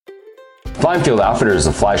Fly & Field Outfitters is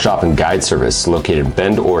a fly shop and guide service located in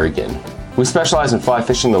Bend, Oregon. We specialize in fly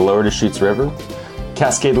fishing the Lower Deschutes River,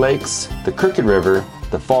 Cascade Lakes, the Crooked River,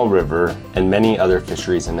 the Fall River, and many other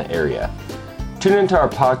fisheries in the area. Tune into our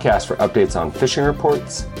podcast for updates on fishing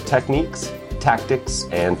reports, techniques, tactics,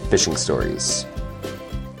 and fishing stories.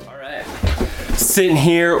 All right. Sitting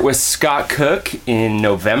here with Scott Cook in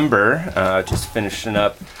November, just finishing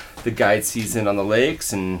up the guide season on the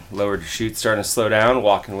lakes, and Lower Deschutes starting to slow down.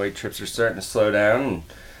 Walking away trips are starting to slow down, and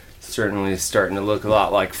certainly starting to look a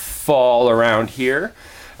lot like fall around here.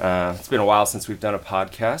 It's been a while since we've done a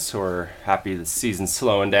podcast, so we're happy the season's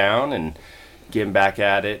slowing down and getting back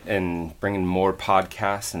at it and bringing more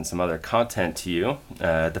podcasts and some other content to you.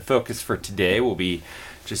 The focus for today will be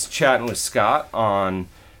just chatting with Scott on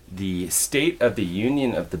the state of the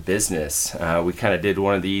union of the business. We kind of did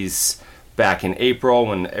one of these back in April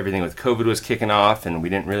when everything with COVID was kicking off, and we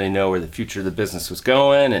didn't really know where the future of the business was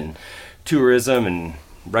going, and tourism and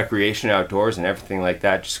recreation outdoors and everything like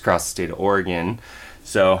that just across the state of Oregon.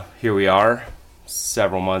 So here we are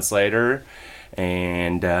several months later,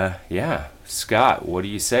 and Scott, what do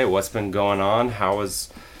you say? What's been going on? How's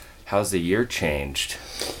the year changed?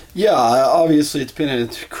 Yeah, obviously it's been a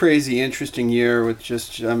crazy, interesting year with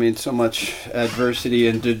just, so much adversity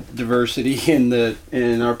and diversity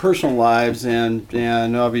in our personal lives and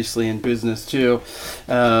obviously in business too.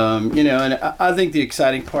 And I think the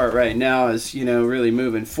exciting part right now is, really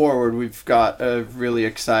moving forward. We've got a really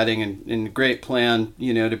exciting and great plan,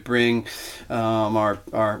 to bring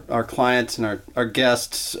our clients and our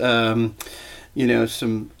guests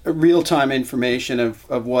some real-time information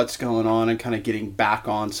of what's going on and kind of getting back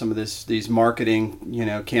on some of these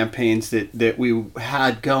marketing, campaigns that we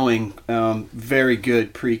had going very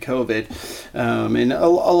good pre-COVID. And a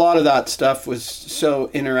lot of that stuff was so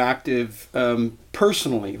interactive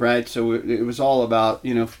personally, right? So it was all about,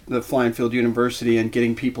 the Fly & Field University and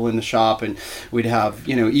getting people in the shop, and we'd have,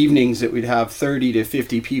 evenings that we'd have 30 to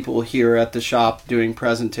 50 people here at the shop doing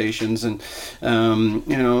presentations, and,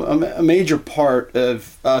 a major part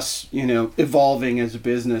of us, evolving as a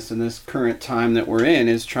business in this current time that we're in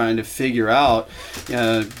is trying to figure out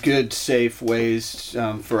good, safe ways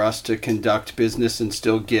for us to conduct business and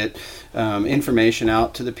still get information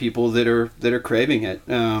out to the people that are craving it.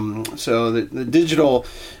 So the digital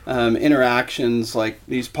interactions like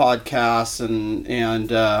these podcasts and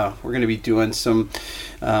we're going to be doing some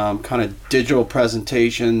kind of digital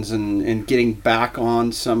presentations and getting back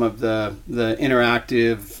on some of the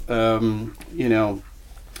interactive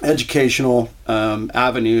educational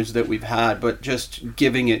avenues that we've had, but just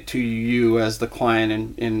giving it to you as the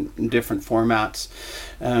client in different formats.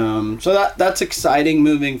 So that's exciting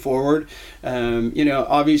moving forward.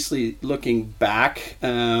 Obviously looking back,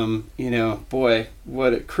 boy,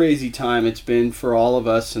 what a crazy time it's been for all of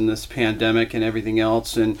us in this pandemic and everything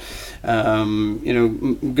else. And,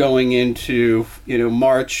 going into,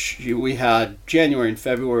 March, we had January and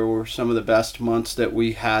February were some of the best months that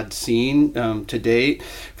we had seen to date.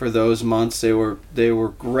 For those months, they were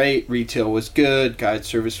great. Retail was good. Guide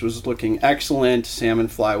service was looking excellent. Salmon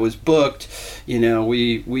fly was booked.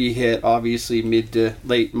 We hit obviously mid to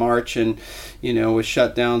late March, and with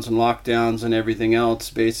shutdowns and lockdowns and everything else,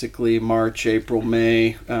 basically March, April,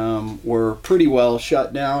 May were pretty well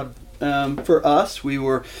shut down. For us, we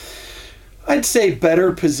were, I'd say,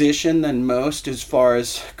 better positioned than most as far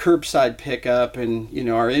as curbside pickup, and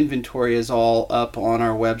our inventory is all up on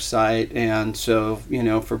our website, and so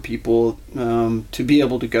for people to be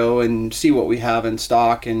able to go and see what we have in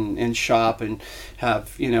stock and shop and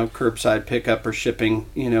have curbside pickup or shipping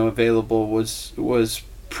available was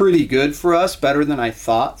pretty good for us, better than I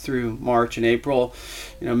thought through March and April.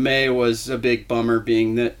 May was a big bummer,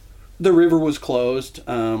 being that the river was closed.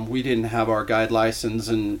 We didn't have our guide license,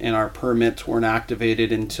 and our permits weren't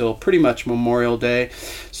activated until pretty much Memorial Day.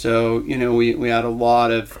 So, we had a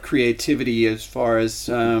lot of creativity as far as,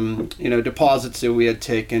 deposits that we had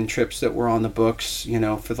taken, trips that were on the books,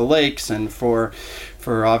 for the lakes, and for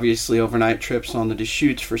obviously overnight trips on the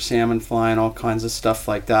Deschutes for salmon fly and all kinds of stuff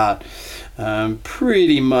like that.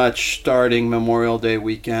 Pretty much starting Memorial Day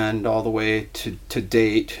weekend all the way to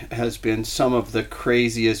date has been some of the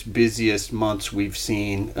craziest, busiest months we've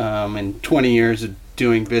seen in 20 years of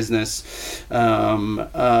doing business. Some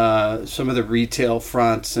of the retail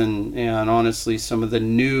fronts and honestly some of the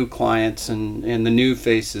new clients and the new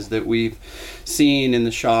faces that we've seen in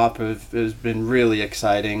the shop has been really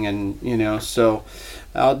exciting, and so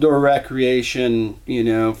outdoor recreation,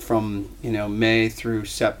 from, May through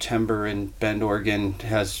September in Bend, Oregon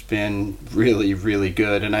has been really, really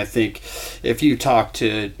good. And I think if you talk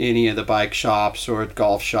to any of the bike shops or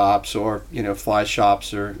golf shops or, fly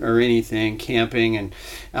shops or anything, camping and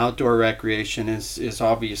outdoor recreation is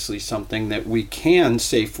obviously something that we can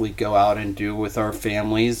safely go out and do with our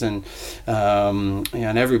families. And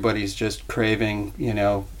everybody's just craving,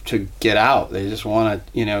 to get out. They just want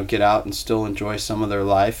to, get out and still enjoy some of their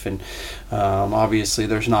life. And obviously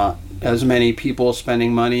there's not as many people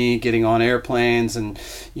spending money getting on airplanes and,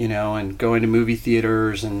 and going to movie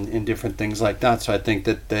theaters and different things like that. So I think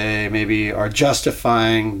that they maybe are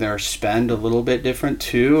justifying their spend a little bit different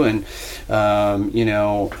too. And,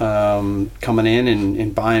 coming in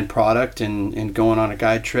and buying product and going on a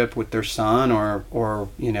guide trip with their son or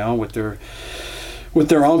with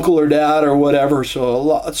their uncle or dad or whatever.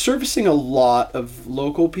 So servicing a lot of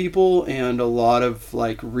local people and a lot of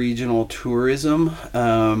like regional tourism.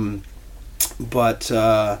 But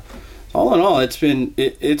all in all, it's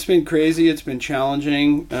been crazy. It's been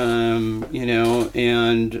challenging, and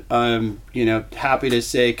I'm, happy to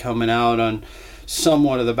say coming out on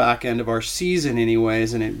somewhat of the back end of our season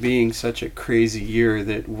anyways, and it being such a crazy year,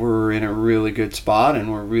 that we're in a really good spot,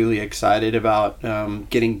 and we're really excited about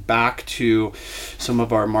getting back to some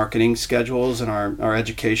of our marketing schedules and our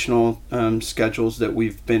educational schedules that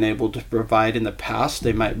we've been able to provide in the past.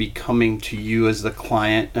 They might be coming to you as the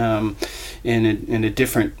client in a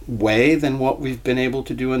different way than what we've been able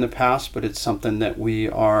to do in the past, but it's something that we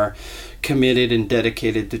are committed and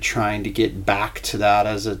dedicated to trying to get back to that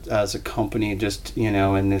as a company, just in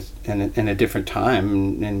a different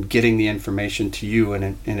time, and getting the information to you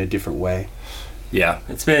in a different way. Yeah,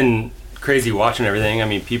 it's been crazy watching everything. I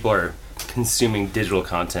mean, people are consuming digital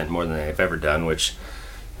content more than they've ever done, which,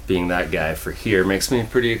 being that guy for here, makes me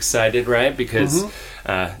pretty excited, right? Because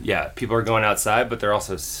people are going outside, but they're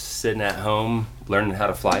also sitting at home learning how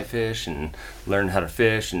to fly fish and learn how to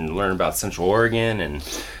fish and learn about Central Oregon. And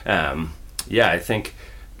I think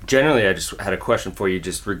generally I just had a question for you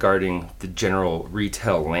just regarding the general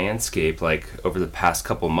retail landscape, like over the past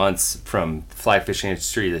couple months from fly fishing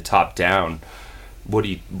industry the top down. What do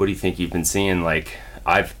you think you've been seeing? Like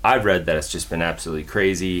I've read that it's just been absolutely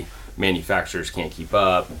crazy. Manufacturers can't keep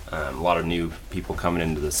up, a lot of new people coming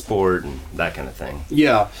into the sport and that kind of thing.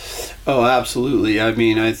 Yeah. Oh, absolutely. I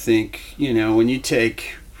mean, I think, when you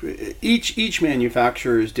take each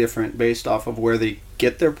manufacturer is different based off of where they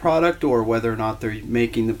get their product or whether or not they're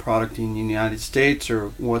making the product in the United States or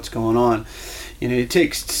what's going on. You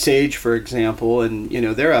take Sage, for example, and,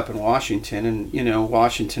 they're up in Washington, and,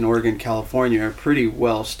 Washington, Oregon, California are pretty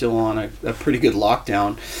well still on a pretty good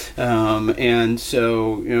lockdown. And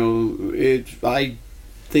so, I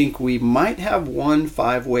think we might have one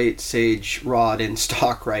 5-weight Sage rod in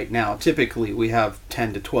stock right now. Typically we have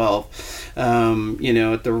 10 to 12.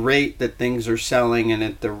 At the rate that things are selling and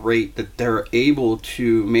at the rate that they're able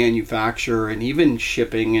to manufacture and even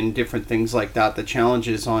shipping and different things like that, the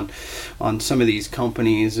challenges on some of these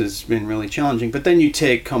companies has been really challenging. But then you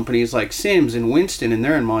take companies like Simms and Winston, and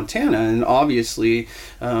they're in Montana, and obviously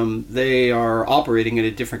they are operating at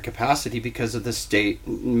a different capacity because of the state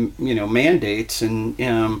mandates. And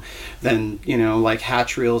then like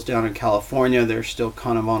Hatch Reels down in California, they're still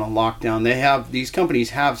kind of on a lockdown. These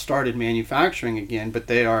companies have started manufacturing again, but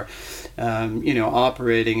they are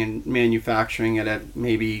operating and manufacturing at a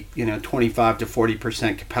maybe 25 to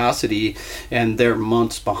 40% capacity, and they're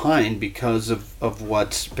months behind because of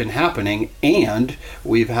what's been happening. And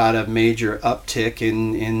we've had a major uptick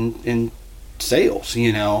in sales.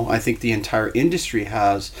 I think the entire industry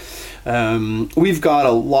has. We've got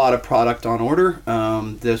a lot of product on order.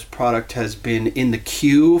 This product has been in the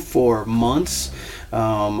queue for months.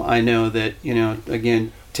 I know that,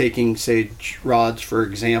 again, taking Sage rods, for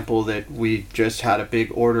example, that we just had a big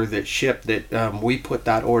order that shipped, that we put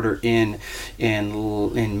that order in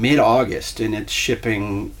mid-August, and it's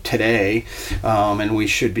shipping today, and we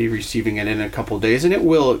should be receiving it in a couple of days, and it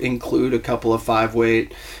will include a couple of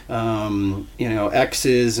 5-weight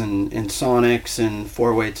X's and Sonics and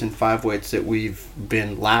 4-weights and 5-weights that we've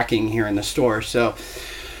been lacking here in the store. So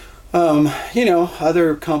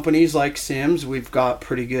other companies like Simms, we've got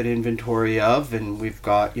pretty good inventory of, and we've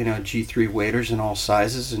got, G3 waders in all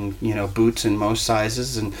sizes and, boots in most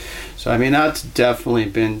sizes. And so, I mean, that's definitely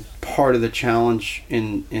been part of the challenge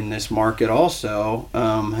in this market also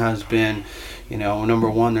has been, number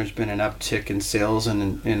one, there's been an uptick in sales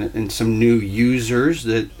and some new users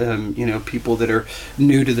that, people that are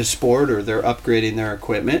new to the sport, or they're upgrading their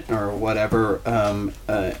equipment or whatever.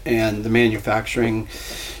 And the manufacturing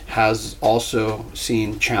has also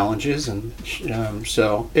seen challenges, and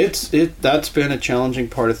so that's been a challenging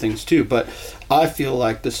part of things too. But I feel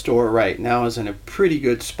like the store right now is in a pretty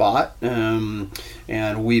good spot,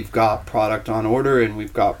 and we've got product on order, and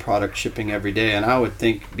we've got product shipping every day. And I would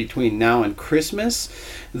think between now and Christmas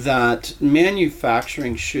that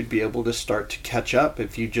manufacturing should be able to start to catch up.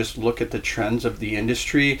 If you just look at the trends of the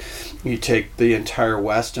industry, you take the entire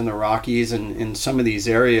West and the Rockies, and in some of these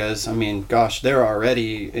areas, I mean, gosh, they're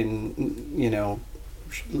already in,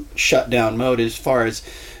 shutdown mode as far as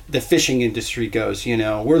the fishing industry goes.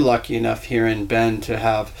 We're lucky enough here in Bend to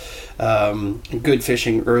have good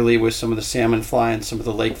fishing early with some of the salmon fly and some of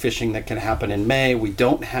the lake fishing that can happen in May. We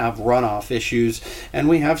don't have runoff issues, and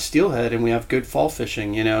we have steelhead, and we have good fall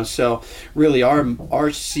fishing, so really our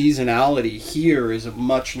seasonality here is a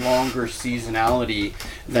much longer seasonality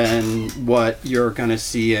than what you're going to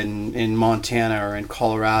see in Montana or in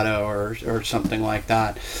Colorado or something like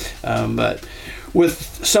that. But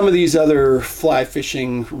with some of these other fly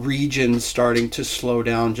fishing regions starting to slow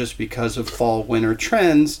down just because of fall winter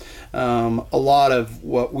trends, a lot of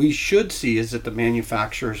what we should see is that the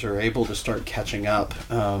manufacturers are able to start catching up,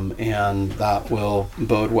 and that will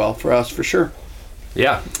bode well for us for sure.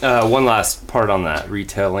 Yeah. One last part on that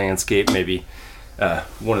retail landscape, maybe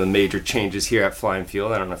one of the major changes here at Flying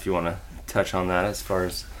Field. I don't know if you want to touch on that as far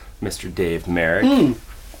as Mr. Dave Merrick.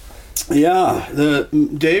 Yeah, the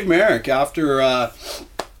Dave Merrick, after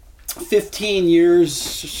 15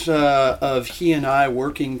 years of he and I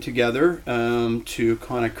working together to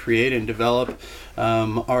kind of create and develop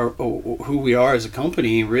who we are as a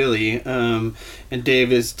company, really. And Dave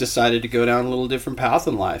has decided to go down a little different path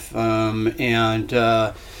in life. I'm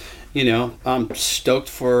stoked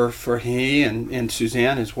for he and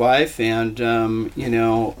Suzanne, his wife, and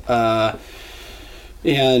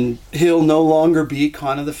he'll no longer be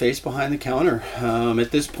kind of the face behind the counter. At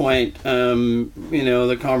this point,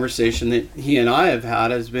 the conversation that he and I have had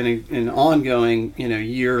has been an ongoing,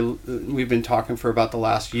 year. We've been talking for about the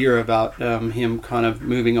last year about him kind of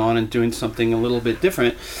moving on and doing something a little bit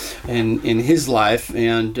different in his life.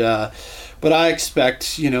 But I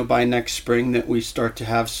expect, by next spring that we start to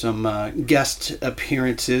have some guest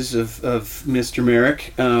appearances of Mr.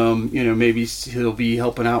 Merrick. Maybe he'll be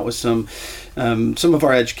helping out with some of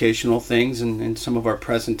our educational things and some of our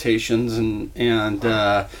presentations and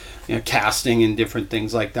casting and different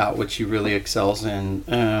things like that, which he really excels in.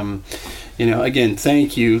 Again,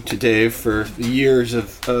 thank you to Dave for the years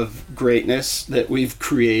of greatness that we've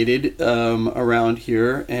created around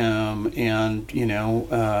here, and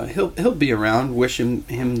he'll be around. Wish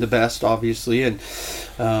him the best, obviously, and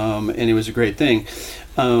it was a great thing.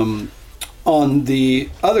 On the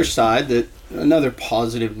other side, another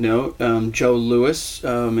positive note, Joe Lewis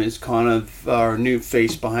is kind of our new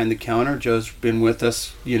face behind the counter. Joe's been with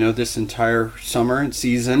us, this entire summer and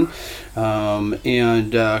season. Come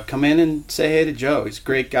in and say hey to Joe. He's a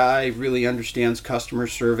great guy, really understands customer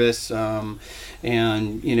service, and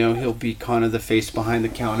he'll be kind of the face behind the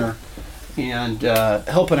counter and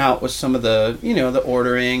helping out with some of the the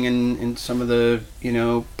ordering and some of the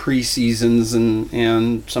pre-seasons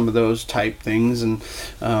and some of those type things, and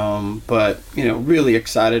but really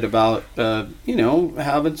excited about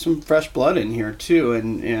having some fresh blood in here too,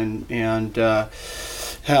 and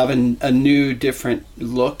having a new different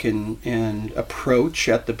look and approach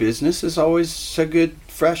at the business is always a good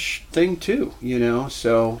fresh thing too,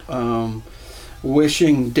 so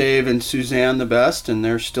wishing Dave and Suzanne the best, and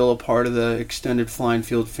they're still a part of the extended Flying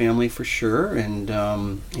Field family for sure, and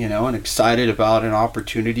and excited about an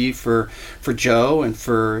opportunity for Joe and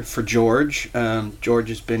for George. George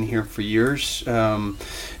has been here for years, and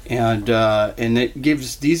it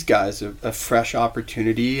gives these guys a fresh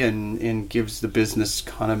opportunity and gives the business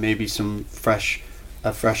kind of maybe some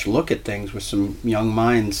a fresh look at things with some young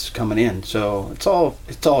minds coming in. So it's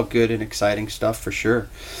all good and exciting stuff for sure.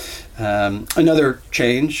 Another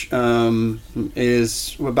change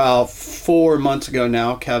is about 4 months ago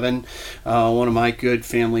now. Kevin, one of my good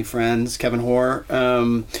family friends, Kevin Hoare,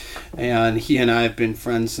 and he and I have been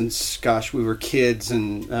friends since, we were kids,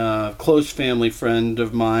 and close family friend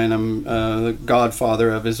of mine. I'm the godfather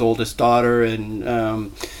of his oldest daughter, and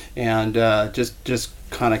just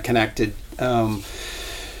kind of connected.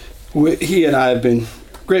 He and I have been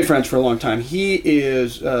great friends for a long time. He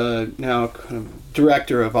is now kind of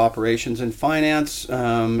director of operations and finance,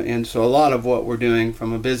 and so a lot of what we're doing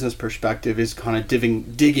from a business perspective is kind of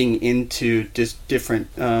digging into just different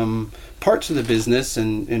parts of the business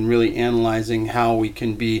and really analyzing how we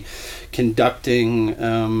can be conducting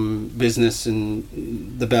business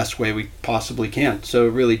in the best way we possibly can. So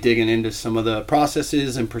really digging into some of the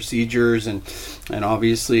processes and procedures and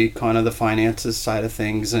obviously kind of the finances side of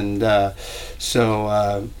things. And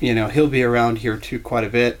so he'll be around here too quite a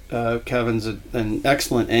bit. Kevin's an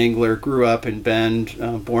excellent angler, grew up in Bend,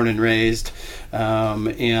 born and raised,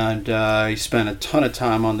 and he spent a ton of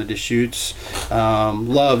time on the Deschutes,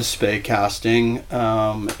 loves spey casting,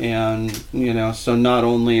 and so not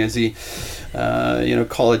only is he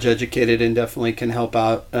college educated and definitely can help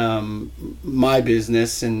out my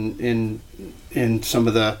business in some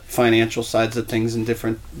of the financial sides of things and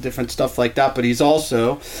different stuff like that, but he's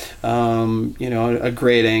also a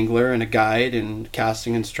great angler and a guide and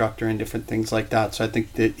casting instructor and different things like that. So I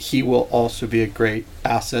think that he will also be a great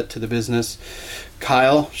asset to the business.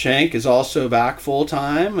 Kyle Shank is also back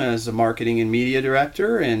full-time as a marketing and media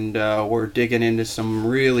director, and we're digging into some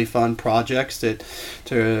really fun projects for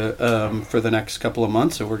the next couple of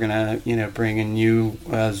months. So we're gonna bring in you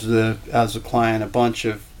as a client a bunch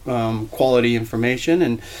of quality information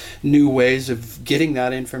and new ways of getting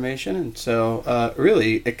that information. And so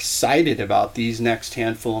really excited about these next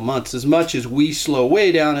handful of months. As much as we slow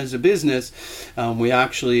way down as a business, we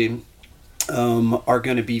actually are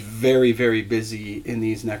going to be very, very busy in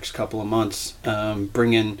these next couple of months,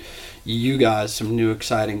 bringing you guys some new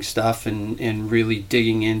exciting stuff and really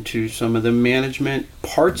digging into some of the management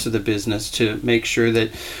parts of the business to make sure that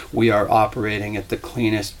we are operating at the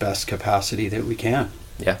cleanest, best capacity that we can.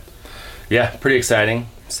 Yeah, pretty exciting.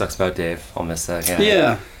 Sucks about Dave. I'll miss that guy.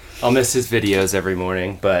 Yeah. I'll miss his videos every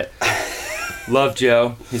morning, but love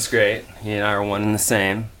Joe. He's great. He and I are one and the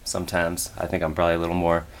same. Sometimes I think I'm probably a little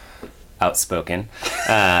more outspoken,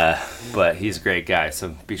 but he's a great guy,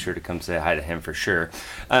 so be sure to come say hi to him for sure.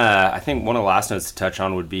 I think one of the last notes to touch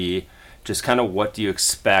on would be just kind of what do you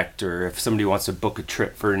expect, or if somebody wants to book a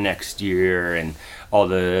trip for next year and all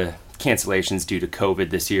the cancellations due to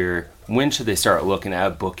COVID this year, when should they start looking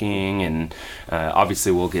at booking? And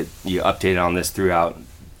obviously we'll get you updated on this throughout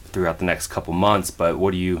the next couple months, but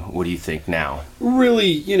what do you think now?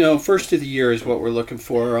 Really, first of the year is what we're looking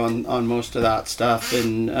for on most of that stuff.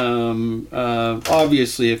 And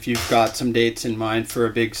obviously if you've got some dates in mind for a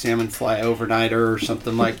big salmon fly overnighter or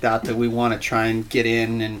something like that we want to try and get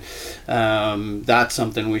in, and that's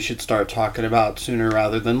something we should start talking about sooner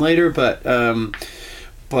rather than later. But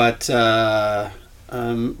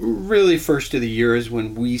really first of the year is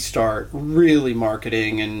when we start really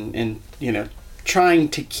marketing and trying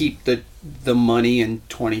to keep the money in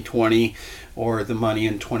 2020 or the money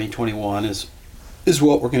in 2021 is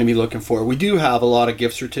what we're going to be looking for. We do have a lot of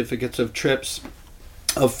gift certificates of trips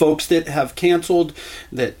of folks that have canceled,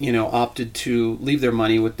 that opted to leave their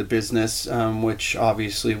money with the business, which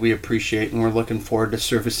obviously we appreciate, and we're looking forward to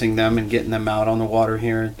servicing them and getting them out on the water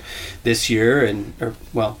here this year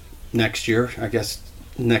next year, I guess,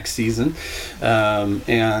 next season.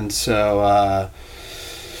 And so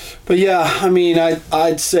but yeah, I mean,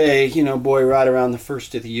 I'd say, right around the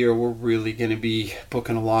first of the year, we're really going to be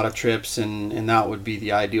booking a lot of trips, and that would be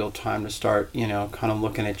the ideal time to start, kind of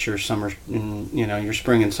looking at your summer, your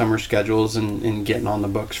spring and summer schedules and getting on the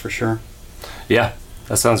books for sure. Yeah.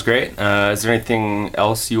 That sounds great. Is there anything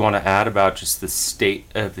else you want to add about just the state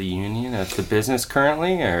of the union of the business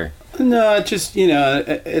currently, or? No, just,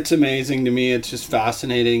 it's amazing to me. It's just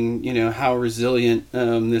fascinating, how resilient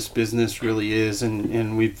this business really is.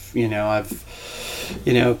 And we've,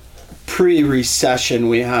 pre-recession,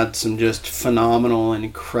 we had some just phenomenal and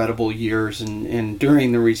incredible years. And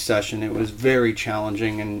during the recession, it was very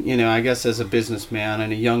challenging. And, I guess as a businessman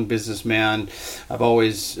and a young businessman, I've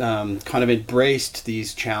always kind of embraced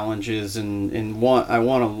these challenges and I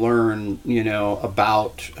want to learn,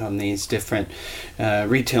 about these different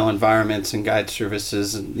retail environments and guide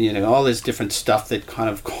services and, all this different stuff, that kind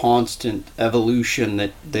of constant evolution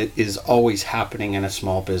that is always happening in a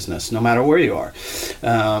small business, no matter where you are.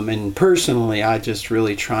 And personally, I just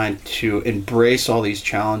really try to embrace all these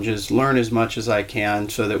challenges, learn as much as I can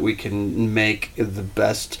so that we can make the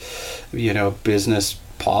best, business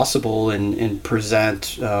possible and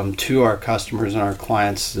present to our customers and our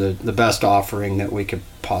clients the best offering that we could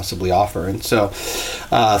possibly offer. And so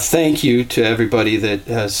thank you to everybody that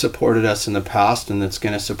has supported us in the past and that's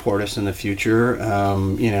going to support us in the future.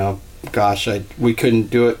 gosh, we couldn't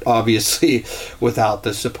do it obviously without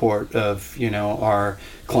the support of, our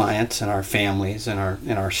clients and our families and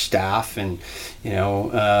our staff. And,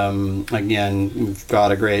 again, we've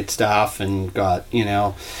got a great staff and got,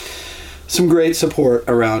 some great support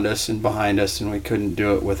around us and behind us, and we couldn't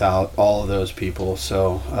do it without all of those people.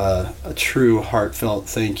 So a true heartfelt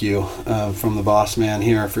thank you from the boss man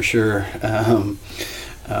here for sure. And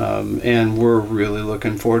we're really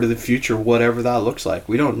looking forward to the future, whatever that looks like.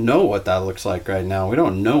 We don't know what that looks like right now. We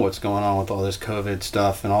don't know what's going on with all this COVID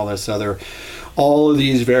stuff and all of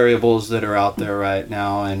these variables that are out there right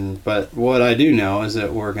now. But what I do know is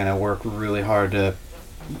that we're going to work really hard to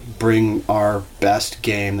bring our best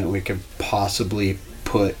game that we could possibly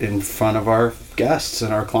put in front of our guests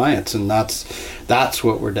and our clients, and that's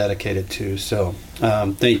what we're dedicated to. So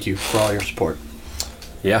thank you for all your support.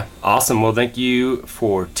 Yeah, awesome. Well, thank you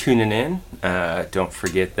for tuning in. Don't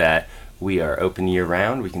forget that we are open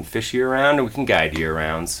year-round. We can fish year-round, and we can guide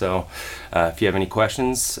year-round. So if you have any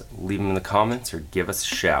questions, leave them in the comments or give us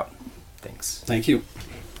a shout. Thanks. Thank you.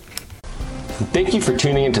 Thank you for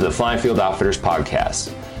tuning into the Flying Field Outfitters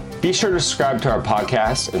podcast. Be sure to subscribe to our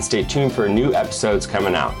podcast and stay tuned for new episodes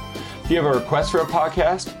coming out. If you have a request for a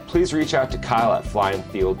podcast, please reach out to Kyle at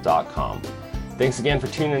flyingfield.com. Thanks again for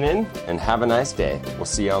tuning in, and have a nice day. We'll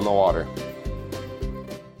see you on the water.